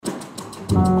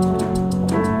Welcome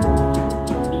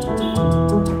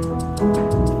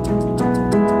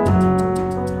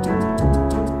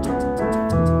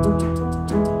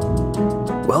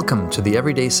to the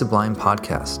Everyday Sublime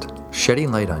podcast,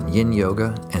 shedding light on yin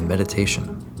yoga and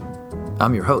meditation.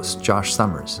 I'm your host, Josh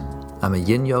Summers. I'm a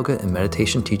yin yoga and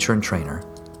meditation teacher and trainer,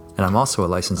 and I'm also a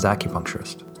licensed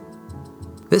acupuncturist.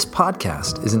 This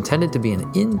podcast is intended to be an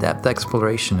in-depth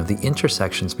exploration of the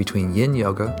intersections between yin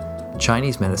yoga,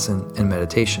 Chinese medicine, and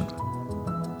meditation.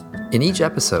 In each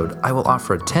episode, I will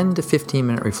offer a 10 to 15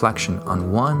 minute reflection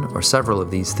on one or several of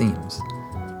these themes.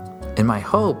 And my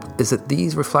hope is that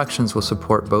these reflections will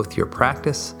support both your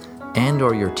practice and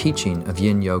or your teaching of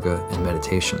yin yoga and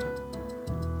meditation.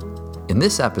 In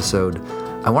this episode,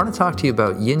 I want to talk to you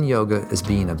about yin yoga as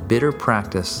being a bitter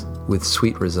practice with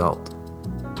sweet result.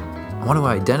 I want to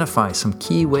identify some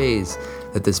key ways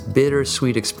that this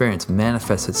bitter-sweet experience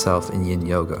manifests itself in yin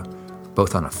yoga,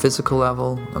 both on a physical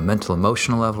level, a mental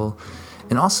emotional level,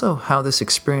 and also how this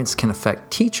experience can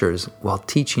affect teachers while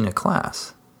teaching a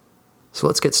class. So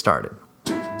let's get started.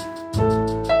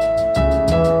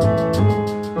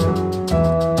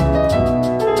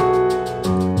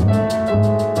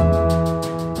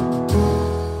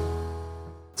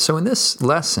 So in this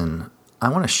lesson, I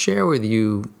want to share with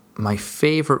you my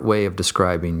favorite way of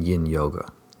describing yin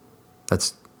yoga.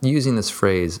 That's using this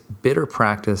phrase, bitter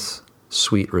practice,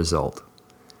 sweet result.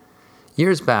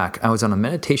 Years back, I was on a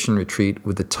meditation retreat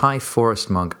with the Thai forest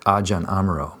monk Ajahn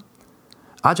Amaro.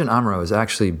 Ajahn Amaro is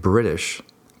actually British,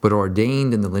 but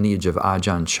ordained in the lineage of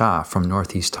Ajahn Chah from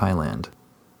northeast Thailand.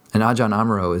 And Ajahn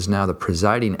Amaro is now the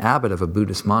presiding abbot of a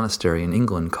Buddhist monastery in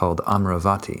England called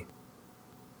Amaravati.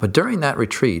 But during that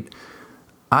retreat,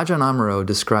 Ajahn Amaro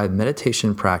described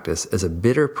meditation practice as a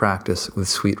bitter practice with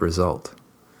sweet result.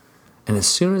 And as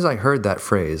soon as I heard that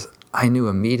phrase, I knew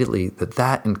immediately that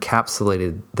that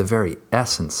encapsulated the very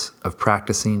essence of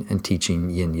practicing and teaching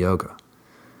yin yoga.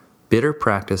 Bitter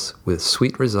practice with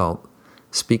sweet result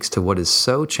speaks to what is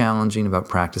so challenging about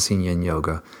practicing yin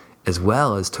yoga, as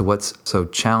well as to what's so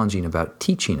challenging about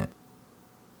teaching it.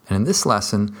 And in this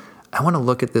lesson, I want to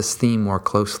look at this theme more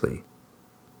closely.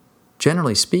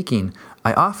 Generally speaking,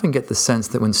 I often get the sense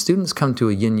that when students come to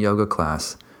a yin yoga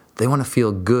class, they want to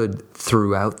feel good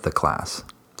throughout the class,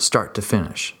 start to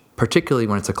finish, particularly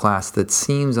when it's a class that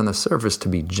seems on the surface to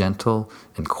be gentle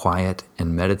and quiet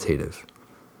and meditative.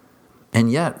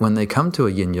 And yet, when they come to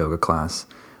a yin yoga class,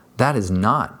 that is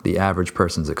not the average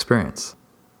person's experience.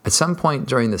 At some point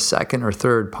during the second or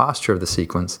third posture of the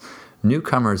sequence,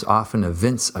 newcomers often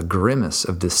evince a grimace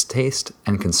of distaste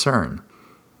and concern.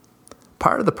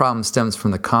 Part of the problem stems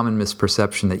from the common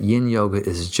misperception that yin yoga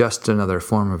is just another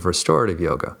form of restorative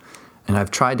yoga, and I've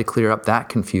tried to clear up that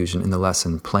confusion in the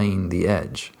lesson Playing the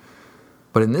Edge.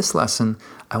 But in this lesson,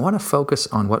 I want to focus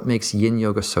on what makes yin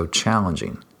yoga so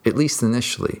challenging, at least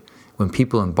initially, when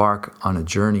people embark on a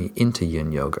journey into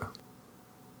yin yoga.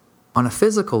 On a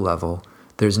physical level,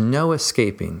 there's no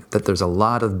escaping that there's a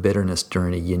lot of bitterness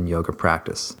during a yin yoga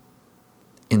practice.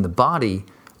 In the body,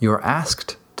 you're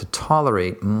asked to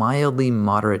tolerate mildly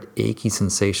moderate achy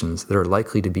sensations that are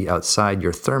likely to be outside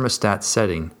your thermostat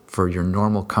setting for your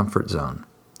normal comfort zone.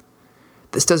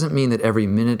 This doesn't mean that every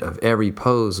minute of every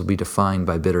pose will be defined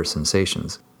by bitter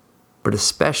sensations, but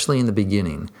especially in the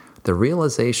beginning, the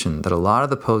realization that a lot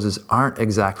of the poses aren't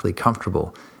exactly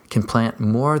comfortable can plant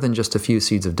more than just a few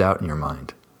seeds of doubt in your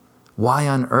mind. Why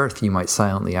on earth, you might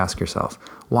silently ask yourself,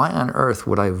 why on earth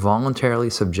would I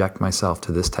voluntarily subject myself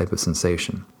to this type of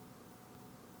sensation?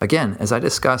 Again, as I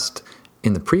discussed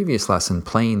in the previous lesson,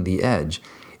 Playing the Edge,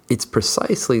 it's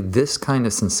precisely this kind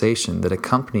of sensation that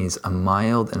accompanies a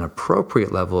mild and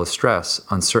appropriate level of stress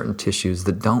on certain tissues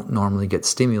that don't normally get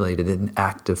stimulated in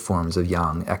active forms of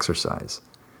yang exercise.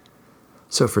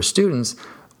 So for students,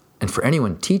 and for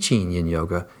anyone teaching yin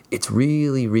yoga, it's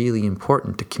really, really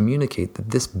important to communicate that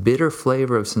this bitter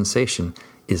flavor of sensation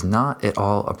is not at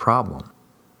all a problem.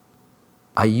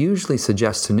 I usually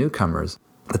suggest to newcomers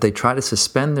that they try to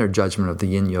suspend their judgment of the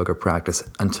yin yoga practice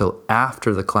until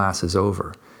after the class is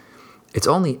over. It's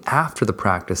only after the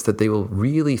practice that they will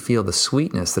really feel the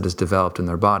sweetness that has developed in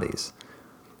their bodies.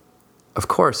 Of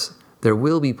course, there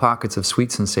will be pockets of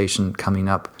sweet sensation coming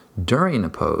up during a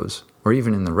pose, or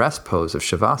even in the rest pose of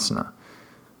Shavasana.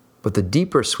 But the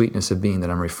deeper sweetness of being that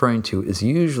I'm referring to is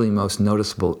usually most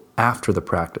noticeable after the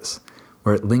practice,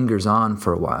 where it lingers on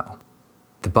for a while.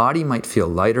 The body might feel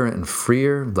lighter and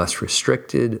freer, less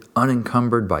restricted,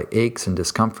 unencumbered by aches and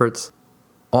discomforts,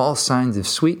 all signs of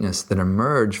sweetness that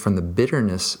emerge from the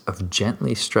bitterness of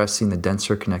gently stressing the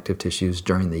denser connective tissues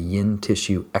during the yin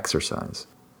tissue exercise.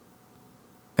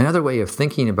 Another way of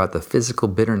thinking about the physical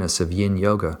bitterness of yin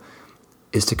yoga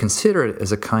is to consider it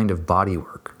as a kind of body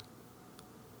work.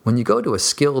 When you go to a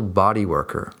skilled body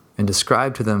worker and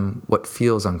describe to them what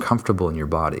feels uncomfortable in your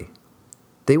body,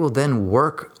 they will then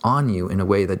work on you in a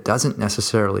way that doesn't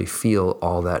necessarily feel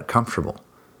all that comfortable.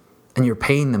 And you're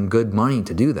paying them good money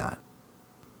to do that.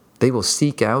 They will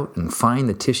seek out and find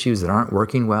the tissues that aren't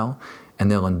working well, and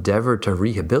they'll endeavor to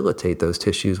rehabilitate those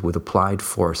tissues with applied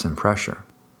force and pressure.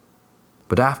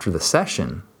 But after the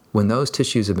session, when those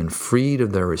tissues have been freed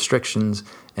of their restrictions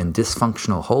and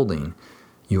dysfunctional holding,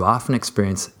 you often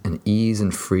experience an ease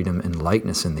and freedom and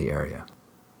lightness in the area.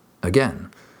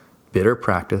 Again, bitter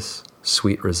practice,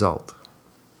 sweet result.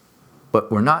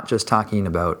 But we're not just talking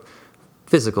about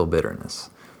physical bitterness.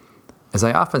 As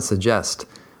I often suggest,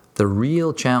 the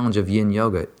real challenge of yin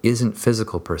yoga isn't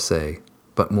physical per se,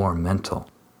 but more mental.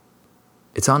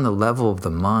 It's on the level of the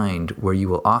mind where you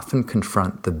will often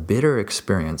confront the bitter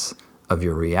experience of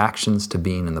your reactions to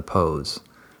being in the pose.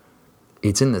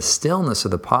 It's in the stillness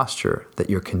of the posture that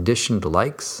your conditioned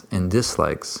likes and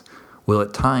dislikes will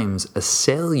at times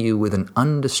assail you with an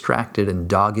undistracted and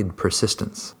dogged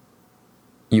persistence.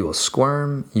 You will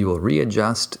squirm, you will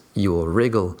readjust, you will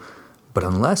wriggle, but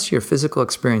unless your physical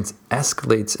experience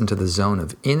escalates into the zone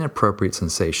of inappropriate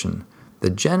sensation, the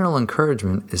general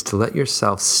encouragement is to let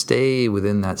yourself stay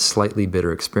within that slightly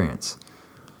bitter experience.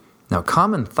 Now,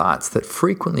 common thoughts that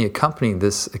frequently accompany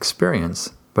this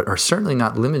experience, but are certainly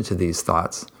not limited to these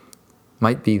thoughts,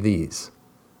 might be these.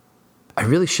 I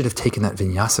really should have taken that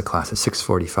vinyasa class at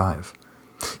 6:45.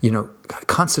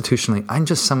 Constitutionally, I'm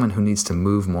just someone who needs to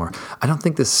move more. I don't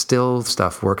think this still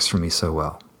stuff works for me so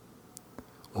well.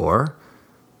 Or,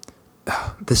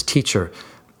 this teacher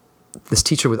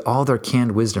with all their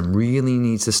canned wisdom really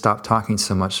needs to stop talking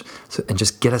so much and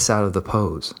just get us out of the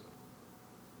pose.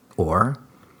 Or,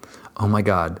 oh my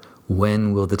God,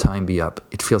 when will the time be up?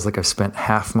 It feels like I've spent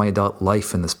half my adult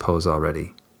life in this pose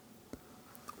already.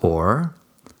 Or,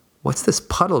 what's this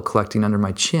puddle collecting under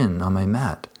my chin on my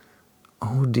mat?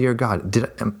 Oh dear God,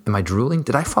 am I drooling?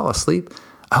 Did I fall asleep?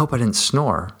 I hope I didn't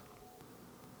snore.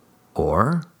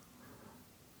 Or,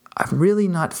 I've really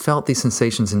not felt these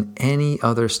sensations in any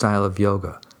other style of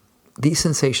yoga. These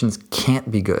sensations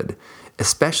can't be good,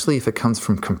 especially if it comes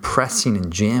from compressing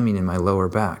and jamming in my lower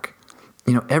back.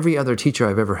 Every other teacher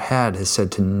I've ever had has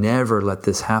said to never let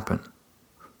this happen.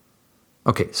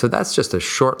 Okay, so that's just a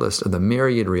short list of the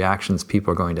myriad reactions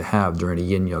people are going to have during a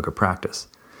yin yoga practice.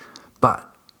 But,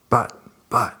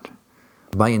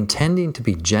 by intending to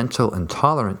be gentle and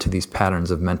tolerant to these patterns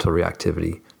of mental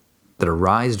reactivity that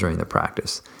arise during the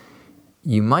practice,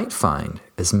 you might find,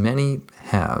 as many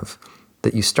have,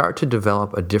 that you start to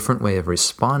develop a different way of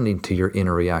responding to your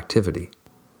inner reactivity.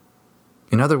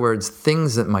 In other words,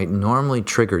 things that might normally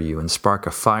trigger you and spark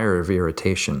a fire of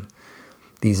irritation,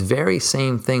 these very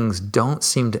same things don't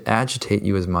seem to agitate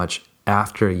you as much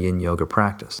after a yin yoga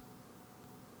practice.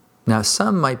 Now,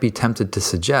 some might be tempted to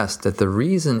suggest that the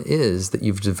reason is that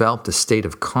you've developed a state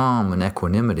of calm and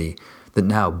equanimity that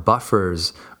now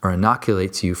buffers or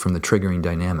inoculates you from the triggering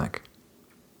dynamic.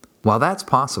 While that's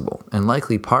possible and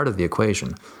likely part of the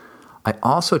equation, I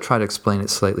also try to explain it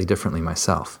slightly differently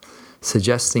myself,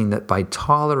 suggesting that by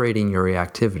tolerating your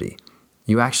reactivity,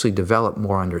 you actually develop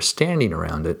more understanding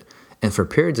around it, and for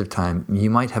periods of time, you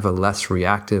might have a less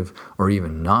reactive or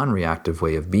even non-reactive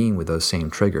way of being with those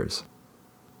same triggers.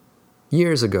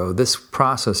 Years ago, this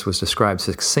process was described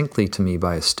succinctly to me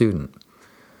by a student.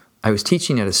 I was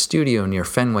teaching at a studio near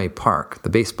Fenway Park, the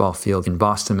baseball field in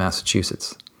Boston,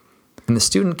 Massachusetts. And the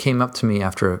student came up to me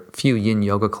after a few yin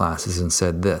yoga classes and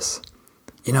said this,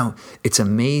 it's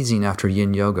amazing after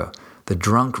yin yoga, the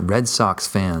drunk Red Sox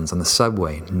fans on the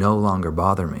subway no longer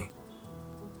bother me.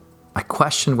 I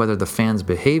questioned whether the fans'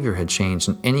 behavior had changed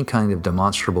in any kind of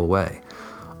demonstrable way,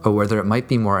 or whether it might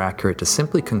be more accurate to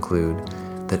simply conclude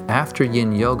that after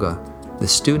yin yoga, the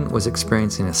student was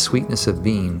experiencing a sweetness of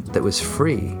being that was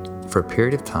free, for a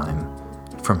period of time,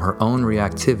 from her own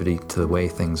reactivity to the way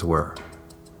things were.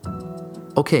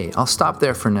 Okay, I'll stop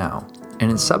there for now,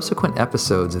 and in subsequent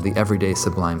episodes of the Everyday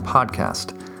Sublime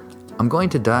podcast, I'm going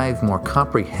to dive more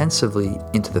comprehensively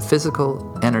into the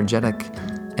physical, energetic,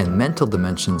 and mental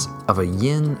dimensions of a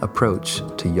yin approach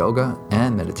to yoga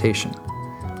and meditation.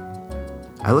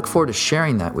 I look forward to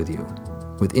sharing that with you,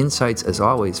 with insights as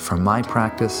always from my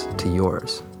practice to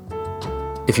yours.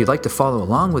 If you'd like to follow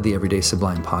along with the Everyday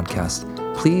Sublime podcast,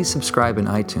 please subscribe in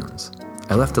iTunes.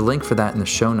 I left a link for that in the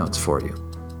show notes for you.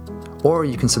 Or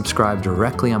you can subscribe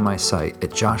directly on my site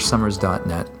at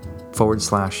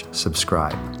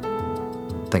joshsummers.net/subscribe.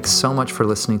 Thanks so much for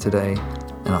listening today,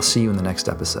 and I'll see you in the next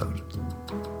episode.